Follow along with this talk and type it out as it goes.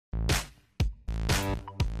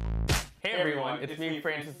Hey everyone, it's me,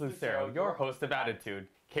 Francis Lucero, your host of Attitude.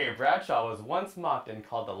 Kay Bradshaw was once mocked and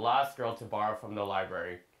called the last girl to borrow from the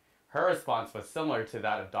library. Her response was similar to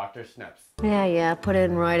that of Dr. Schnips. Yeah, put it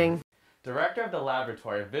in writing. Director of the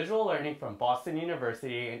Laboratory of Visual Learning from Boston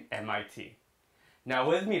University and MIT. Now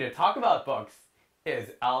with me to talk about books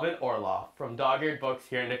is Alvin Orloff from Dog-Eared Books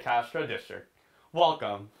here in the Castro District.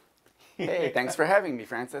 Welcome. Hey, thanks for having me,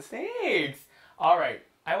 Francis. Thanks. All right,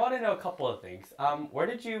 I want to know a couple of things. Where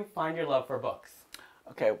did you find your love for books?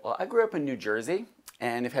 Okay, well, I grew up in New Jersey,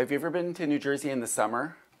 and have you ever been to New Jersey in the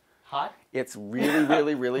summer? Hot? It's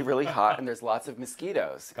really hot, and there's lots of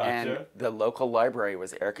mosquitoes. Gotcha. And the local library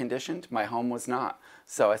was air conditioned. My home was not.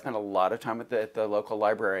 So I spent a lot of time at the local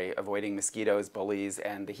library avoiding mosquitoes, bullies,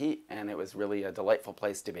 and the heat, and it was really a delightful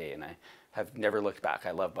place to be, and I have never looked back.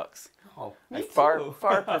 I love books. Oh, I far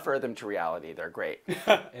prefer them to reality. They're great.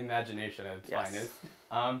 Imagination at its Yes.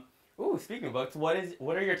 finest. Speaking of books, what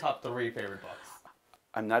are your top 3 favorite books?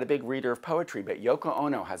 I'm not a big reader of poetry, but Yoko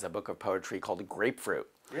Ono has a book of poetry called Grapefruit.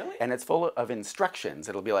 Really? And it's full of instructions.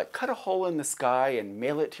 It'll be like, cut a hole in the sky and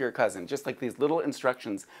mail it to your cousin. Just like these little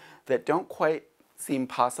instructions that don't quite seem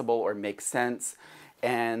possible or make sense.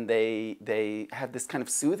 And they have this kind of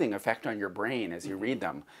soothing effect on your brain as you read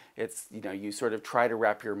them. It's, you sort of try to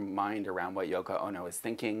wrap your mind around what Yoko Ono is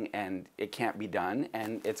thinking, and it can't be done,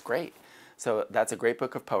 and it's great. So that's a great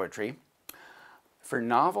book of poetry. For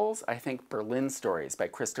novels, I think Berlin Stories by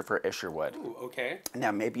Christopher Isherwood. Ooh, okay.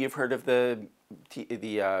 Now, maybe you've heard of either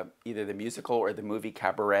the musical or the movie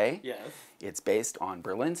Cabaret. Yes. It's based on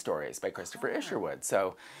Berlin Stories by Christopher Isherwood.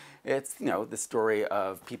 So it's, the story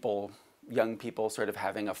of young people sort of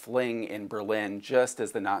having a fling in Berlin just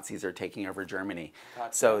as the Nazis are taking over Germany.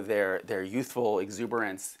 Gotcha. So their youthful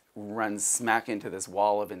exuberance runs smack into this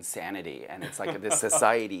wall of insanity, and it's like this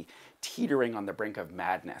society teetering on the brink of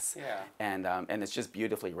madness. Yeah. And it's just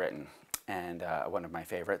beautifully written, and one of my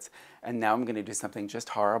favorites. And now I'm going to do something just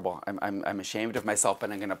horrible. I'm ashamed of myself,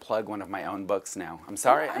 but I'm going to plug one of my own books now. I'm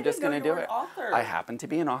sorry, I'm just going to do it. Author. I happen to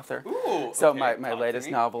be an author. Ooh, so okay, my latest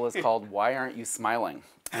novel is called Why Aren't You Smiling?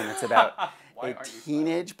 And it's about a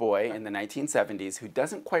teenage boy in the 1970s who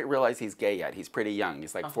doesn't quite realize he's gay yet. He's pretty young.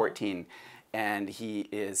 He's like 14. And he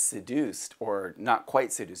is seduced, or not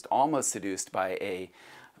quite seduced, almost seduced by a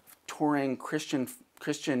touring Christian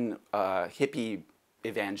hippie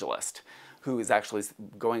evangelist who is actually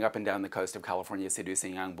going up and down the coast of California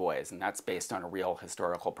seducing young boys, and that's based on a real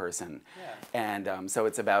historical person. Yeah. And so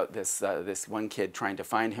it's about this one kid trying to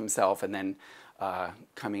find himself, and then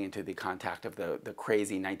coming into the contact of the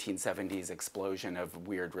crazy 1970s explosion of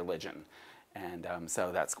weird religion. And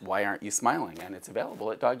so that's Why Aren't You Smiling? And it's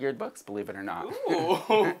available at Dog-Eared Books, believe it or not.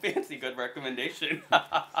 Ooh, fancy, good recommendation.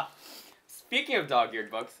 Speaking of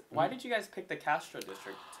Dog-Eared Books, why did you guys pick the Castro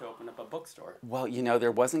District to open up a bookstore? Well,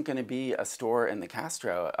 there wasn't going to be a store in the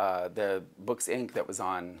Castro. The Books Inc. that was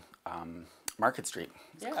on Market Street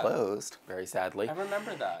was closed, very sadly. I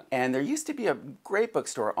remember that. And there used to be a great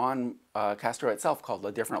bookstore on Castro itself called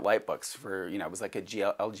A Different Light Books for, it was like a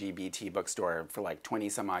LGBT bookstore for like 20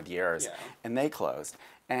 some odd years. Yeah. And they closed.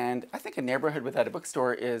 And I think a neighborhood without a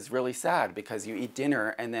bookstore is really sad because you eat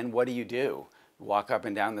dinner and then what do? Walk up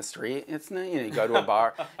and down the street. It's you go to a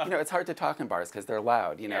bar. It's hard to talk in bars because they're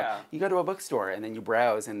loud. Yeah. You go to a bookstore and then you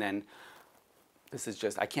browse, and then this is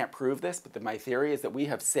just, I can't prove this, but my theory is that we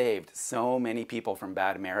have saved so many people from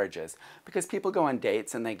bad marriages because people go on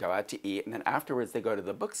dates and they go out to eat, and then afterwards they go to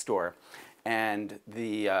the bookstore, and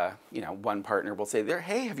the one partner will say,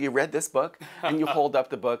 "Hey, have you read this book?" And you hold up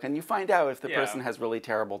the book and you find out if the person has really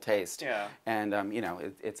terrible taste. Yeah. And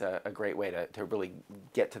it's a great way to really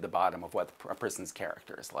get to the bottom of what a person's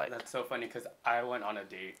character is like. That's so funny because I went on a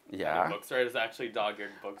date. Yeah. And the bookstore is actually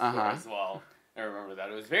Dog-Eared Bookstore as well. I remember that.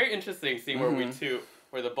 It was very interesting seeing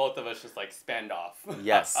where the both of us just like spanned off.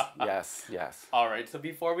 Yes. All right. So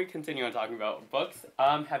before we continue on talking about books,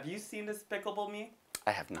 have you seen Despicable Me?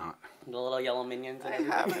 I have not. The little yellow minions and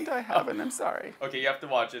everything? I haven't. I'm sorry. Okay, you have to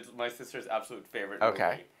watch it. It's my sister's absolute favorite movie.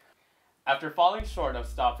 Okay. After falling short of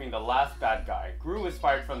stopping the last bad guy, Gru was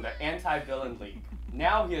fired from the Anti-Villain League.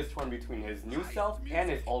 Now he is torn between his new self and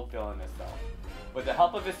his old villainous self. With the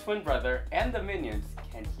help of his twin brother and the minions,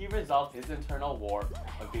 can he resolve his internal war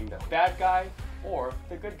of being the bad guy or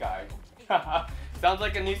the good guy? Sounds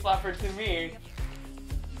like a knee slapper to me.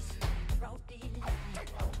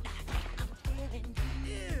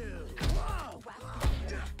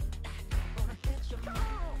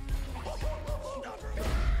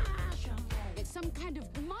 It's some kind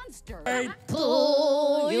of monster. I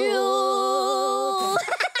pull you.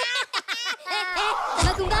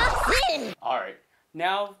 Alright,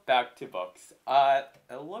 now back to books.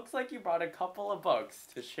 It looks looks like you brought a couple of books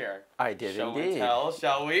to share. I did Show indeed. and tell,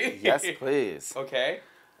 shall we? Yes, please. Okay.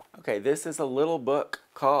 Okay, this is a little book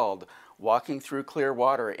called Walking Through Clear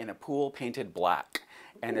Water in a Pool Painted Black.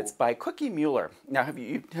 And it's by Cookie Mueller. Now, have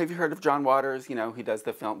you heard of John Waters? You know, he does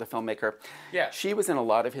the filmmaker. Yeah. She was in a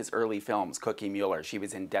lot of his early films, Cookie Mueller. She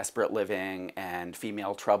was in Desperate Living and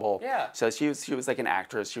Female Trouble. Yeah. So she was like an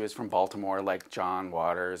actress. She was from Baltimore, like John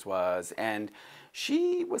Waters was, and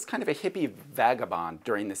she was kind of a hippie vagabond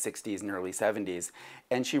during the 60s and early 70s.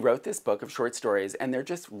 And she wrote this book of short stories, and they're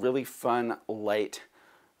just really fun, light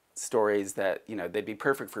stories that, you know, they'd be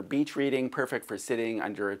perfect for beach reading, perfect for sitting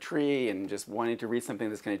under a tree and just wanting to read something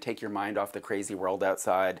that's going to take your mind off the crazy world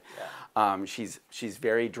outside. Yeah. She's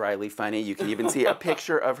very dryly funny. You can even see a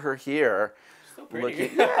picture of her here. So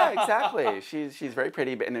pretty. Yeah, exactly. She's very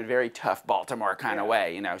pretty, but in a very tough Baltimore kind of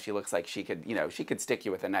way. You know, she looks like she could, you know, she could stick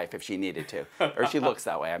you with a knife if she needed to, or she looks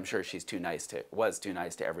that way. I'm sure she's was too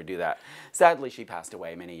nice to ever do that. Sadly, she passed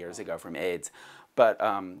away many years ago from AIDS. But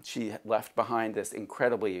she left behind this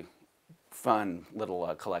incredibly fun little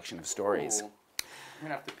collection of stories. Ooh. I'm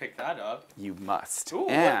gonna have to pick that up. You must. Ooh,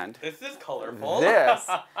 and this is colorful. This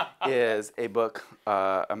is a book,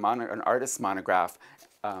 an artist's monograph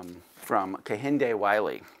from Kehinde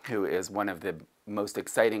Wiley, who is one of the most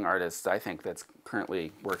exciting artists I think that's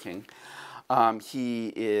currently working.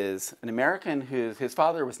 He is an American his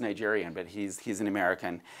father was Nigerian, but he's an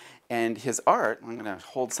American. And his art, I'm going to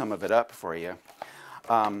hold some of it up for you,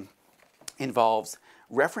 involves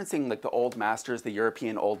referencing like the old masters, the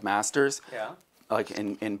European old masters, Yeah. like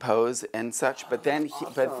in pose and such. But then,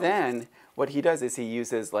 what he does is he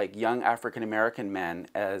uses like young African American men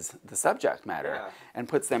as the subject matter, Yeah. and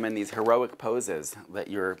puts them in these heroic poses that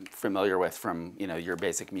you're familiar with from, you know, your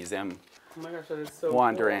basic museum Oh my gosh, that is so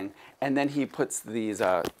wandering. cool. And then he puts these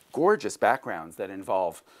gorgeous backgrounds that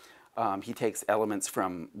involve. He takes elements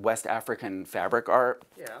from West African fabric art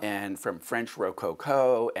and from French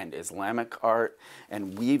Rococo and Islamic art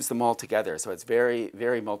and weaves them all together. So it's very,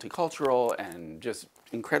 very multicultural and just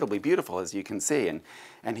incredibly beautiful, as you can see. And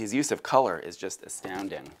his use of color is just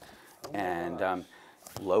astounding. Oh and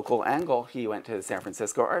local angle, he went to the San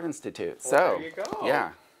Francisco Art Institute. Well, so there you go.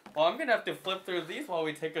 Yeah. Well, I'm going to have to flip through these while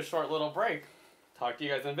we take a short little break. Talk to you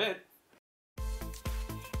guys in a bit.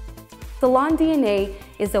 Salon DNA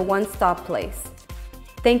is a one-stop place.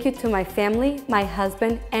 Thank you to my family, my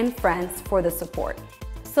husband, and friends for the support.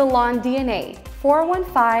 Salon DNA,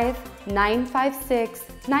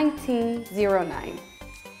 415-956-1909.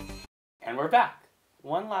 And we're back.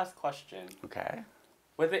 One last question. Okay.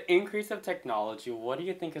 With the increase of technology, what do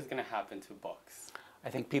you think is going to happen to books? I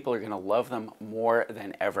think people are going to love them more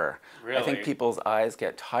than ever. Really? I think people's eyes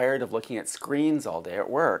get tired of looking at screens all day at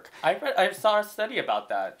work. I saw a study about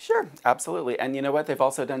that. Sure, absolutely. And you know what? They've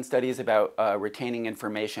also done studies about retaining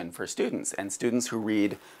information for students. And students who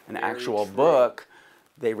read an actual book,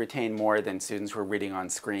 they retain more than students who are reading on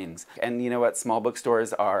screens. And you know what? Small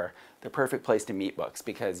bookstores are the perfect place to meet books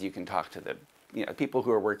because you can talk to the people who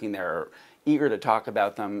are working there are eager to talk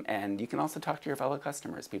about them. And you can also talk to your fellow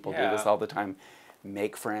customers. People do this all the time.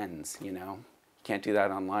 Make friends, you know. You can't do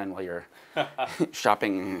that online while you're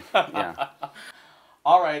shopping. Yeah.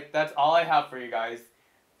 All right, that's all I have for you guys.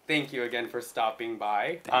 Thank you again for stopping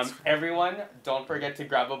by. Thanks. Everyone, don't forget to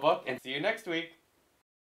grab a book and see you next week.